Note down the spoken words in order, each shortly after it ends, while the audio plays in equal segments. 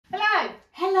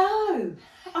Hello,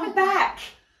 I'm back.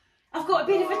 I've got a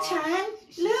bit of a tan.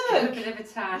 Look, a bit of a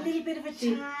tan. A little bit of a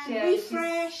tan.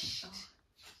 Refreshed.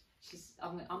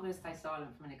 I'm going to stay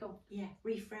silent for a minute. Go on. Yeah,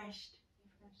 refreshed.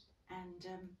 And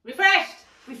refreshed.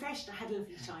 Refreshed. I had a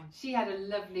lovely time. She had a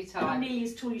lovely time. I'm nearly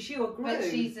as tall as you. I grew.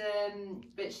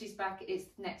 But she's back. It's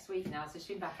next week now, so she's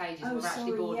been back ages. Oh, we're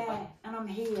actually bored of her. And I'm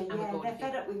here. And yeah, they're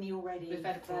fed up with me already. We're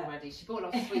fed up already. She bought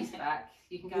lots of sweets back.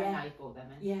 You can go now. You bought them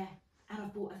in. Yeah, and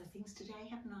I've bought other things today,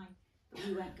 haven't I? But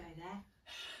we won't go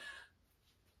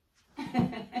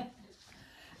there.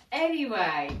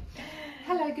 Anyway,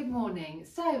 hello, good morning.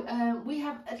 So we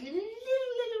have a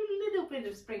little bit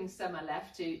of spring summer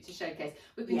left to showcase.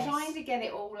 We've been trying to get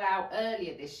it all out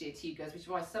earlier this year to you guys, which is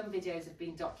why some videos have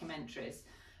been documentaries.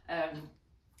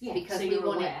 Because so we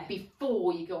want it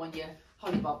before you go on your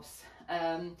hollybobs.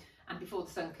 And before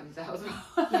the sun comes out as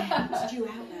well. Yeah, it's due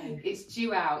out though. It's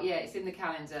due out, yeah, it's in the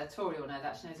calendar. Tori will know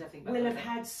that, she knows everything about it. We'll have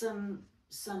had some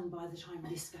sun by the time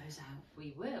this goes out.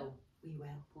 We will. We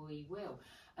will. We will.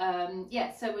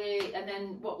 Yeah, so and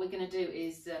then what we're going to do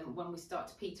is when we start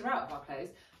to peter out of our clothes,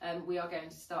 we are going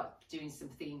to start doing some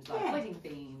themes like wedding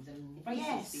themes and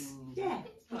racing themes. Yeah,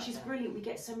 which is brilliant. We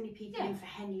get so many people in for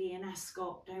Henley and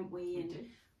Ascot, don't we? And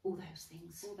all those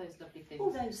things. All those lovely things.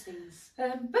 All those things.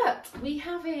 But we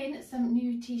have in some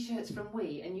new t-shirts from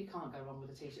We, and you can't go wrong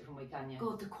with a t-shirt from We, can you?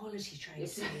 God, the quality,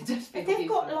 Tracy. But they've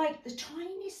got like the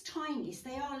tiniest.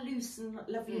 They are loose and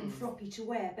lovely and floppy to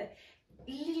wear, but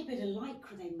a little bit of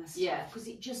lycra they must have, because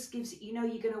it just gives it, you know,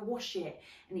 you're going to wash it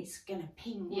and it's going to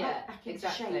ping right back into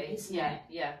shape, isn't it?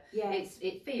 Yeah.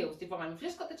 It feels divine. We've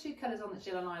just got the two colours on that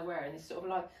Jill and I are wearing. It's sort of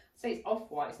like, say it's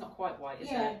off-white, it's not quite white, is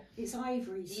it? Yeah, it's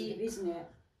ivory sort of, isn't it?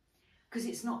 Because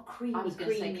it's not creamy. I was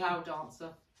going to say Cloud Dancer.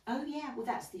 Oh yeah, well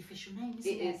that's the official name, isn't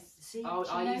it? It is. See,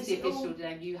 I use the official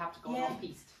name, you have to go off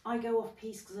piste. I go off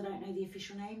piste because I don't know the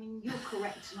official name, and you're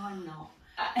correct and I'm not.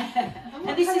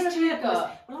 And this is turquoise.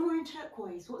 Well, I'm wearing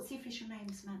turquoise. What's the official name,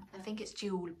 Samantha? I think it's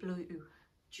jewel blue.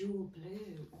 Jewel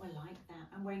blue. Oh, I like that.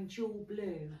 I'm wearing jewel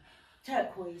blue.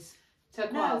 Turquoise.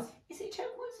 Turquoise. No, is it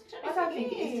turquoise? I don't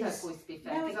think it is turquoise, to be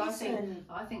fair. No, because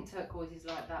I think turquoise is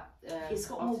like that. It's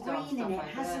got more green in it,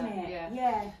 hasn't it?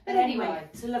 Yeah. But anyway,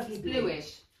 it's a lovely blue.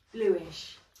 Bluish.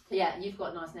 Bluish. Yeah, you've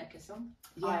got a nice necklace on.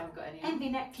 Yeah. I haven't got any. Envy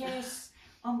necklace.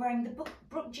 I'm wearing the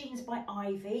Brook jeans by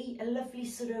Ivy, a lovely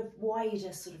sort of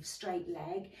wider sort of straight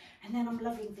leg. And then I'm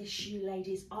loving this shoe,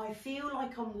 ladies. I feel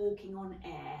like I'm walking on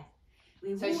air.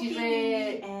 So she's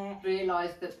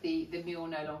realised that the mule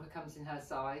no longer comes in her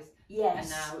size. Yes. And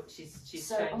now she's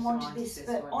so I'm onto this,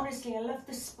 but honestly, I love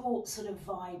the sport sort of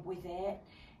vibe with it.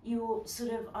 You're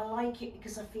sort of, I like it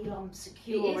because I feel I'm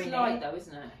secure. It is light though,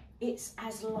 isn't it? It's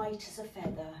as light as a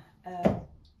feather.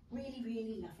 Really,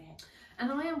 really love it.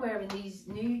 And I am wearing these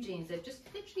new jeans. They've just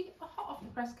literally hot off the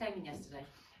press, came in yesterday.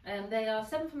 They are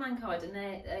 7 for Mankind, and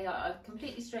they are a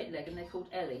completely straight leg, and they're called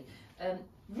Ellie.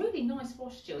 Really nice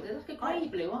wash, Jill. They're like a grey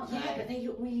blue, aren't they? Yeah, but they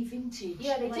look really vintage.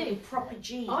 Yeah, they do. Proper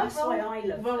jeans. That's why I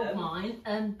love them.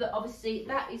 Mine, but obviously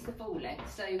that is the full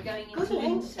length. So going into good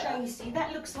length, winter, Tracy.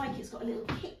 That looks like it's got a little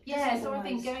kick. Yeah, so I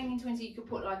think going into winter you could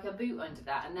put like a boot under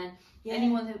that, and then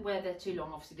anyone who wear them too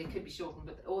long, obviously they could be shortened,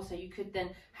 but also you could then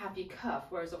have your cuff.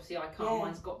 Whereas obviously I can't.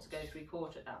 Mine's got to go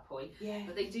 3/4 at that point. Yeah.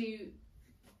 But they do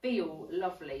feel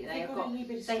lovely. They have got a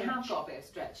bit of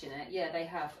stretch in it. Yeah, they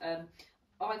have.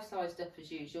 I've sized up as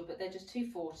usual, but they're just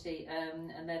 240,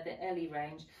 and they're the Ellie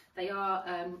range. They are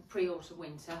pre-autumn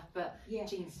winter, but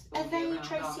jeans. Are they,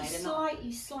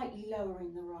 Tracy, slightly lower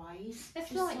in the rise? They're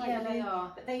slightly, yeah, they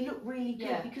are. But they look really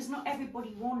good because not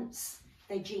everybody wants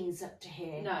their jeans up to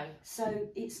here. No. So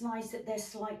it's nice that they're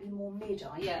slightly more mid,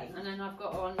 I think. Yeah, and then I've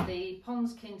got on the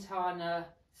Pons Quintana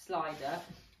slider.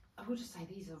 I will just say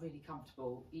these are really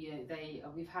comfortable. Yeah,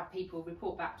 we've had people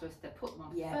report back to us they put them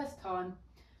on for the first time,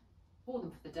 wore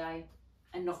them for the day,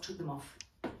 and not took them off.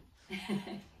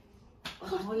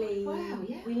 Odd Molly. Wow,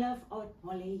 yeah. We love Odd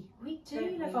Molly. We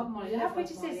do love Odd Molly. How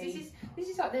pretty is this? This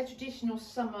is like their traditional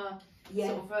summer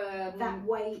sort of that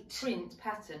weight print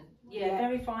pattern. Yeah,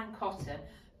 very fine cotton,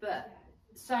 but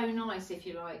so nice if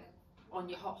you like on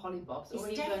your hot hollybobs.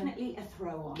 It's definitely a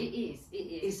throw on. It is,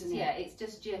 isn't it? Yeah, it's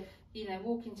just you know,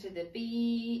 walking to the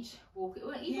beach,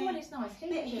 even when it's nice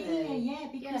here.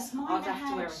 Because mine I'd have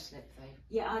to wear a slip though.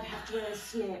 Yeah, I'd have to wear a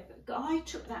slip. I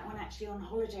took that one actually on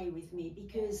holiday with me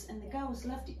and the girls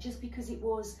loved it just because it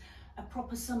was a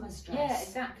proper summer's dress. Yeah,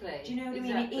 exactly. Do you know what I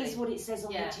mean? It is what it says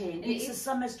on the tin. It's a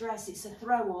summer's dress. It's a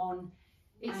throw on.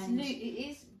 It's new.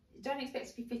 It is. Don't expect it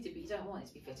to be fitted, but you don't want it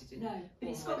to be fitted. No, but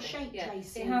it's got shape,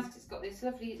 Tracy. It has. It's got this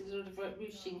lovely sort of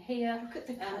ruching here. Look at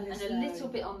the colours, and a little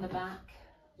bit on the back.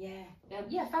 Yeah.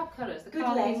 Yeah, fab colours. The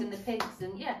colours and the pinks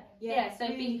and Yeah, so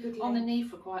really good on the knee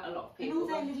for quite a lot of people.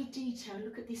 And all their little detail.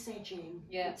 Look at this edging.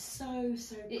 Yeah, it's so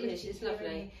pretty. It is. It's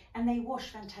lovely, and they wash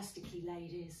fantastically,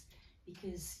 ladies.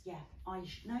 Because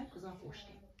because I've washed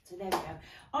it. So there we go.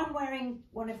 I'm wearing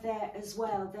one of their as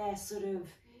well. They're sort of,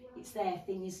 it's their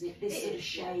thing, isn't it? This sort of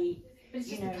shape. But it's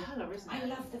just the colour, isn't it? I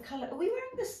love the colour. Are we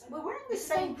wearing this? We're wearing the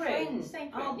same print,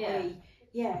 aren't we?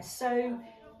 Yeah. So,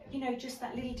 just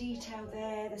that little detail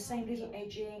there, the same little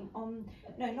edging on.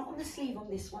 No, not on the sleeve on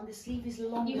this one. The sleeve is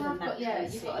longer than that.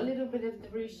 You've got a little bit of the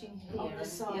ruching here on the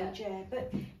side. Yeah,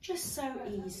 but just so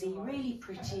easy, really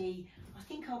pretty.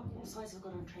 I think what size have I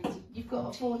got on, Tracy? You've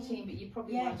got a 14, but you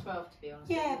probably want a 12 to be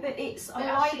honest. Yeah, but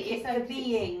I like it for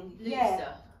being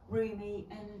looser, roomy,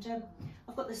 and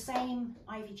I've got the same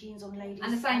Ivy jeans on, ladies,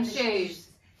 and the same shoes.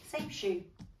 Same shoe.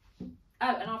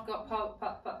 Oh, and I've got Philip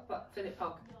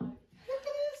Pog. Look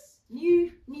at this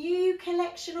new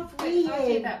collection of weaving. I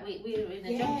did that. We were in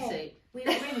a jumpsuit. We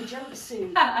were in a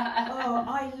jumpsuit. Oh,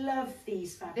 I love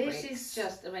these fabrics. This is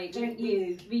just amazing. Don't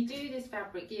you? We do this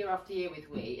fabric year after year with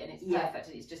and it's perfect.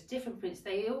 And it's just different prints.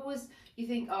 They always, you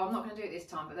think, oh, I'm not going to do it this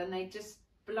time, but then they just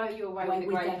blow you away with the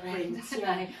great prints.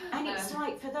 Yeah. And it's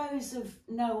like, for those of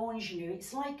no ingenue,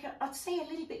 it's like, I'd say a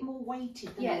little bit more weighted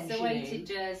than ingenue. It's a weighted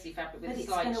jersey fabric with a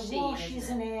slight sheen. But it's going to wash,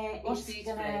 isn't it? Wash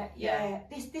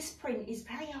beautifully. This print is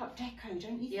very Art Deco,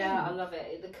 don't you think? Yeah, I love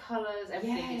it. The colours,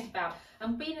 everything is fab.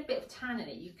 And being a bit of tan in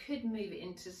it, you could move it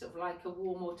into sort of like a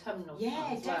warm autumnal tone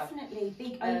as well. Definitely.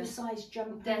 Big oversized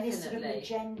jumper, this sort of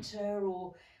magenta,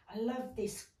 or I love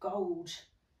this gold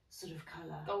sort of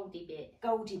colour. Goldy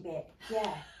bit,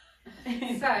 yeah.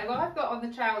 So what I've got on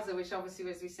the trouser, which obviously,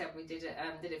 as we said, we did it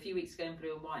a few weeks ago in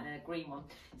blue and white and a green one.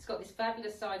 It's got this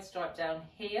fabulous side stripe down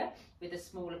here with a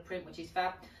smaller print, which is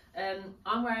fab.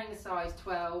 I'm wearing a size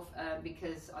 12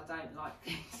 because I don't like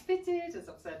things fitted, as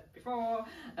I've said before.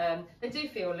 They do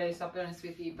feel loose, I'll be honest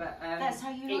with you, but that's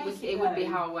how you like it would be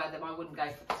how I wear them. I wouldn't go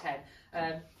for the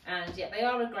 10. And yeah, they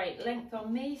are a great length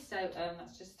on me, so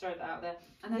let's just throw that out there.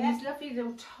 And then these lovely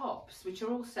little tops, which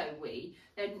are also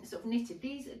they're sort of knitted.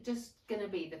 These are just going to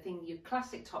be the thing, your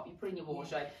classic top you put in your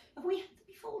wardrobe. Have we had them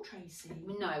before, Tracy?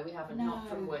 No, we haven't. Not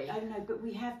from Oh no, but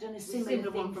we have done a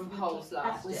similar one from Poles last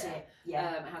year. That was it.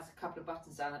 Yeah. It has a couple of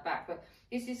buttons down the back, but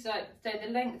this is so the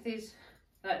length is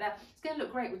like that. It's going to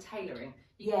look great with tailoring.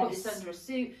 You can put this under a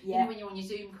suit, you know, when you're on your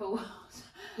Zoom calls.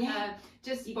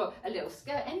 Just put a little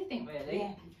skirt, anything really.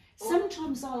 Yeah.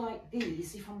 Sometimes I like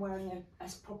these if I'm wearing a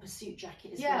proper suit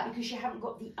jacket as well, because you haven't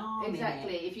got the arm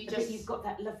exactly. in it. If you just you've got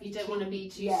that lovely. You don't want to be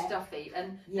too stuffy,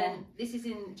 and then this is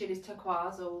in Julie's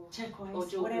turquoise or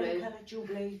jewel whatever blue. Colour, jewel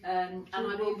blue. And I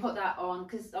will put that on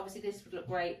because obviously this would look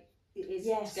great. It is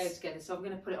to go together, so I'm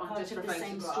going to put it on just for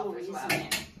photograph as well.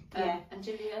 And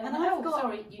Julia, and I've got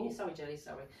sorry, Julie,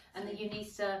 sorry. And the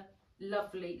Unisa,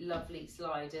 lovely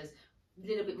sliders, a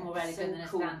little bit more elegant than a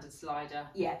standard slider.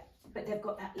 Yeah. But they've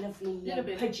got that lovely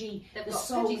pudgy, the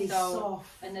sole is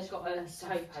soft, and they've got a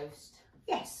toe post.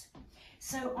 Yes.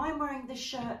 So I'm wearing the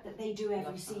shirt that they do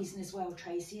every season as well,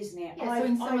 Tracy, isn't it? Yeah, so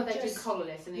in summer they do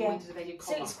collarless and in winter they do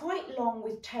collar. So it's quite long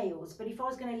with tails, but if I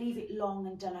was going to leave it long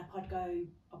and done up, I'd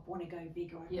want to go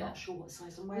bigger. I'm not sure what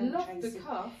size I'm wearing, Tracy. The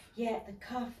cuff. Yeah, the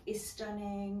cuff is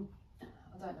stunning. I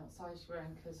don't know what size you're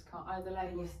wearing because the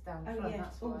label's down the front,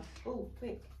 that's why. Oh,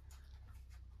 quick.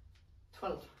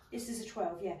 12. This is a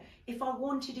 12, yeah. If I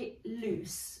wanted it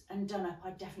loose and done up,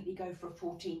 I'd definitely go for a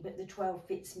 14, but the 12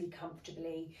 fits me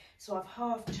comfortably. So I've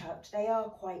half tucked. They are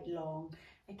quite long.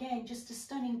 Again, just a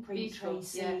stunning print, beautiful,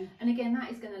 Tracy. Yeah. And again, that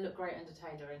is going to look great under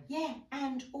tailoring. Yeah,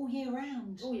 and all year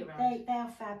round. All year round. They are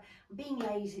fab. I'm being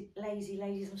lazy,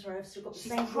 ladies. I'm sorry, I've still got the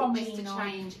She's same promised to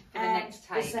change for the next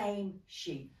tape. The same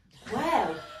shoe.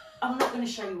 Well, I'm not going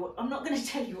to show you I'm not going to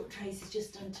tell you what Tracy's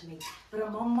just done to me, but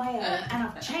I'm on my own and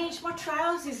I've changed my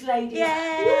trousers, ladies.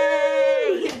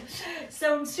 Yay!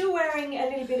 So I'm still wearing a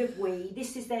little bit of wee.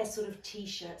 This is their sort of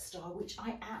t-shirt style, which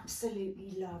I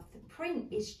absolutely love. The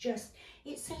print is just,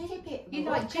 it's a little bit You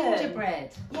Moroccan. like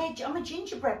gingerbread? Yeah, I'm a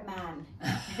gingerbread man.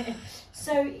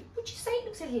 So would you say it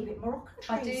looks a little bit Moroccan,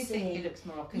 Tracy? I do think it looks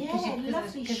Moroccan. Yeah,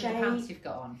 lovely because shade. of the pants you've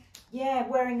got on. Yeah,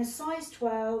 wearing a size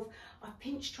 12. I've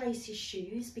pinched Tracy's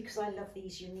shoes because I love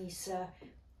these Unisa.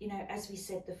 You know, as we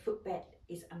said, the footbed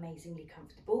is amazingly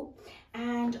comfortable.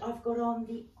 And I've got on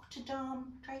the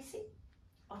Otterdam, Tracy,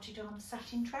 Otterdam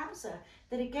satin trouser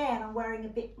that again, I'm wearing a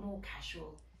bit more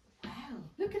casual. Wow.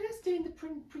 Look at us doing the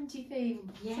printy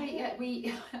theme. Yeah. So,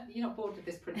 you're not bored with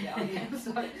this print yet, are you?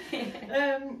 So,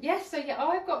 yes, so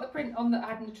I've got the print on that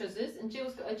I had in the trousers and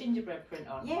Jill's got a gingerbread print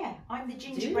on. Yeah, I'm the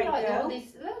gingerbread girl.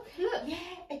 Look. Yeah,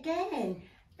 again.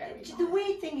 nice. The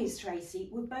weird thing is, Tracy,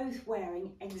 we're both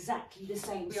wearing exactly the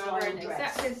same style dress.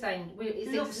 Exactly the same.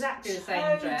 It's looks exactly the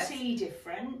same dress. Totally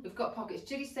different. We've got pockets.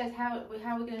 Julie says, how are we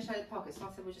going to show the pockets? So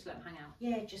I said, we'll just let them hang out.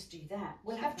 Yeah, just do that.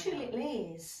 We'll have two little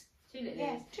ears. Two little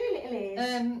ears. Two little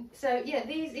ears. So yeah,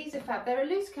 these are fab. They're a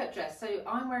loose cut dress. So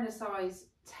I'm wearing a size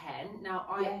 10. Now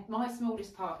my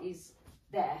smallest part is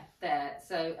there.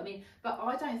 So I mean, but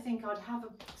I don't think I'd have a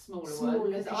smaller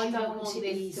one because I don't want this to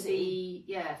be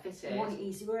fitted. I want it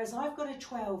easy. Whereas I've got a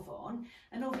 12 on,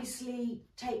 and obviously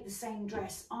take the same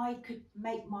dress. I could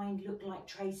make mine look like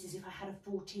Tracy's if I had a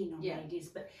 14 on, ladies.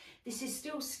 But this is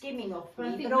still skimming off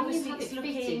me. But obviously it's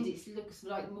looking. It looks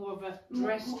like more of a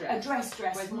dress. A dress.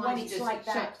 And when it's like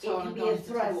that, it can be a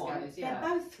throw on. They're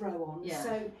both throw on. Yeah.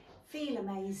 So feel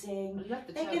amazing. I love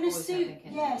the They're going to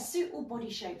suit all body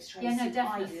shapes, Tracy. Yeah, no,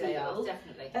 definitely I feel.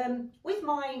 Definitely. With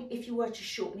mine, if you were to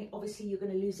shorten it, obviously you're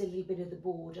going to lose a little bit of the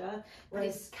border. But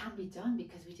it can be done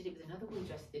because we did it with another wool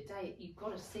dress the other day. You've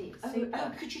got to see it.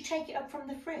 Oh, could you take it up from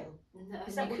the frill? No,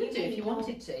 is that what you do if you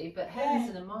wanted to? But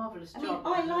Helen's done a marvellous job.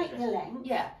 I like the length.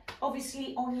 Yeah.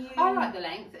 Obviously on you. I like the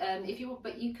length.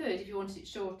 But you could if you wanted it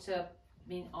shorter. I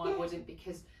mean, I wouldn't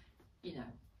because, you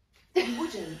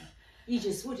wouldn't. You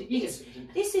just wouldn't.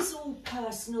 This is all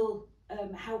personal.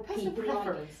 How people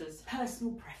preferences.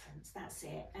 Personal preference. That's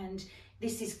it. And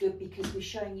this is good because we're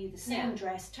showing you the same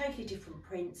dress, totally different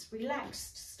prints,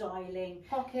 relaxed styling,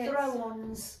 pockets,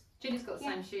 throw-ons. Julie's got the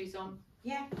same shoes on.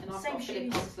 Yeah, and I've got a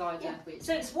Philip Hogg slider.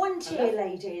 So it's one tier,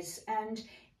 ladies, and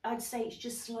I'd say it's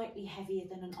just slightly heavier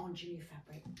than an ingenue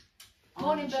fabric.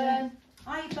 Morning, Bern.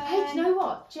 Hi, Bern. Hey, do you know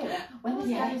what, Jill? When this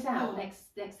goes out next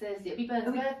Thursday, it'll be Bern's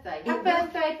birthday. Happy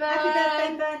birthday, Bern! Happy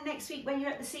birthday, Bern! Next week when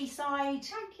you're at the seaside.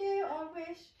 Thank you. I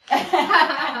wish. I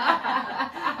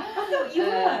thought you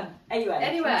were.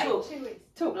 Anyway,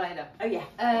 talk later. Oh yeah.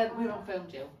 We're on film,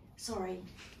 Jill. Sorry.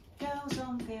 Girls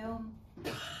on film.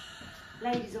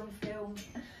 Ladies on film.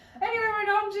 Anyway, we're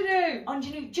in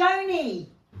Ingenue. Joni.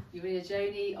 You're in a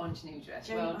Joni ingenue dress.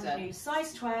 Well done.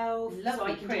 Size 12.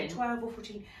 Lovely print. 12 or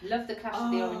 14. Love the clash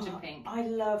of the orange and pink. I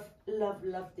love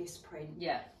this print.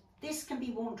 Yeah. This can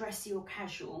be worn dressy or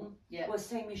casual. Yeah. Well,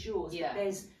 same as yours. Yeah. But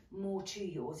there's more to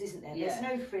yours, isn't there? There's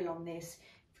no frill on this.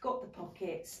 You've got the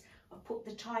pockets. I've put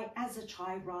the tie as a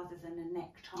tie rather than a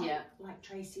necktie, like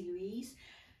Tracy Louise.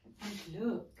 And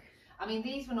look. I mean,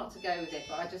 these were not to go with it,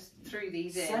 but I just threw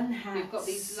these in. Sun hats. We've got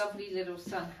these lovely little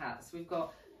sun hats. We've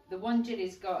got the one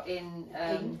Jilly's got in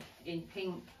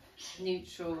pink,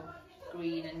 neutral,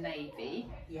 green and navy.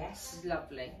 Yes. It's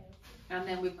lovely. And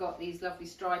then we've got these lovely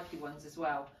stripy ones as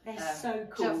well. They're so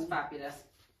cool. Just fabulous.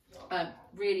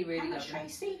 Really, really lovely. How much,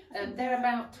 Tracy? They're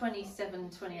about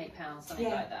 £27, £28, something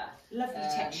like that. Lovely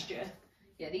texture.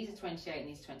 Yeah, these are 28 and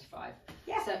these 25.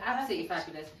 Yeah, so absolutely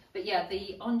fabulous. But yeah,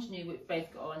 the ingenue we've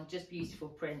both got on, just beautiful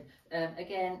print.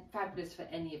 Again, fabulous for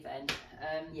any event.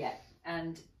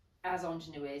 And as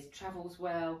ingenue is, travels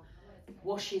well,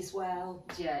 washes well.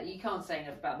 Yeah, you can't say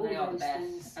enough about them. They are the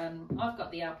best. I've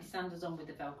got the Alpi sandals on with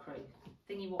the Velcro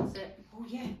thingy. What's it? Oh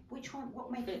yeah, which one?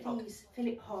 What make of these?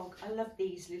 Philip Hogg. I love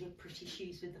these little pretty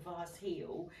shoes with the vase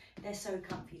heel. They're so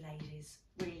comfy, ladies.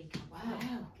 Really comfy.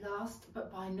 Wow. Last,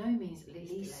 but by no means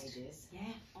least, ladies.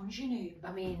 Yeah, ingenue.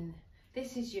 I mean,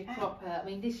 this is your proper. I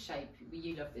mean, this shape.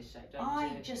 You love this shape, don't you?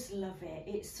 I just love it.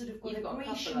 It's sort of got a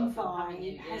Grecian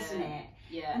vibe, hasn't it?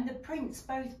 Yeah. And the prints,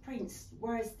 both prints.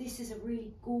 Whereas this is a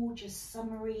really gorgeous,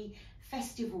 summery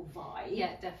festival vibe.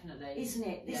 Yeah, definitely. Isn't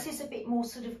it? This is a bit more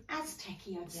sort of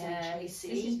Aztec-y, I'd say, Tracy.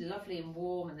 This is lovely and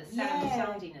warm, and the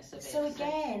sandiness of it. So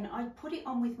again, I put it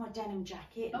on with my denim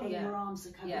jacket. Then your arms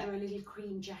are covered, or a little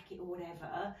cream jacket or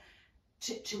whatever,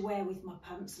 to wear with my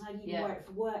pumps. And I'd even wear it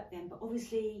for work then. But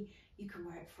obviously, you can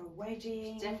wear it for a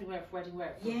wedding. Definitely wear it for a wedding, wear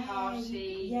it for a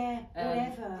party.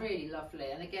 Whatever. Really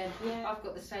lovely. And again, I've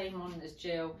got the same on as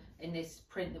Jill in this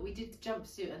print that we did the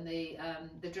jumpsuit and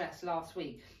the dress last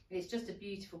week. It's just a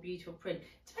beautiful, beautiful print.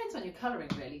 It depends on your colouring,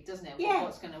 really, doesn't it? Yeah.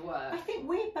 What's going to work. I think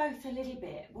we're both a little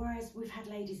bit, whereas we've had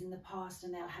ladies in the past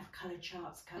and they'll have colour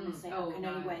charts come and say, I can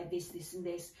only wear this, this and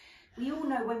this. We all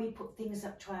know when we put things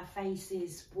up to our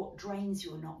faces what drains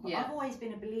you or not. But I've always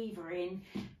been a believer in,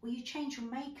 well, you change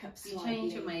your makeup slightly. You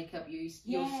change your makeup,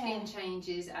 your skin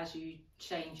changes as you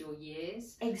change your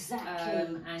years.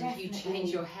 Exactly. And you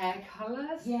change your hair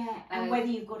colours. Yeah, and whether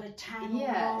you've got a tan or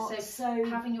not. So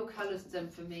having your colours done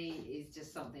for me is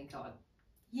just something I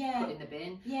put in the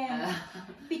bin. Yeah,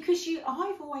 because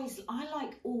I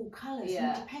like all colours.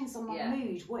 And it depends on my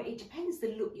mood. Well, it depends the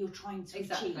look you're trying to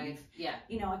achieve. Yeah.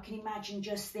 You know, I can imagine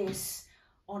just this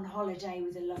on holiday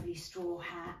with a lovely straw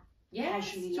hat.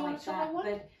 Casually like that.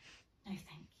 But no,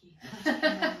 thank you.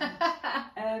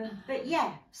 But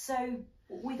yeah, so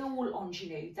with all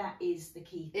ingenue, that is the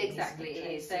key thing. Exactly,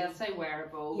 it is. They are so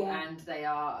wearable, and they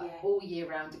are all year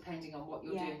round, depending on what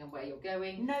you're doing and where you're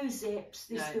going. No zips.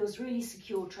 This feels really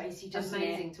secure, Tracy.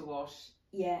 Amazing to wash.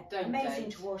 Yeah, amazing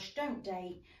date. to wash. Don't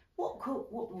date. What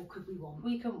more could we want?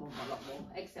 We couldn't want a lot more,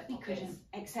 except we pockets. Couldn't,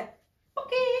 except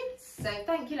pockets. So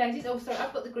thank you, ladies. Also,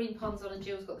 I've got the green pons on, and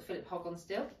Jill's got the Philip Hogg on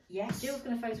still. Yes. Jill's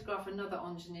going to photograph another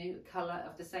ingenue colour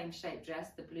of the same shape dress,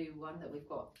 the blue one that we've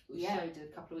got. We showed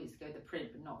a couple of weeks ago the print,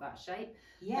 but not that shape.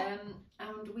 Yeah.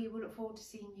 And we will look forward to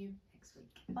seeing you next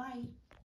week. Bye.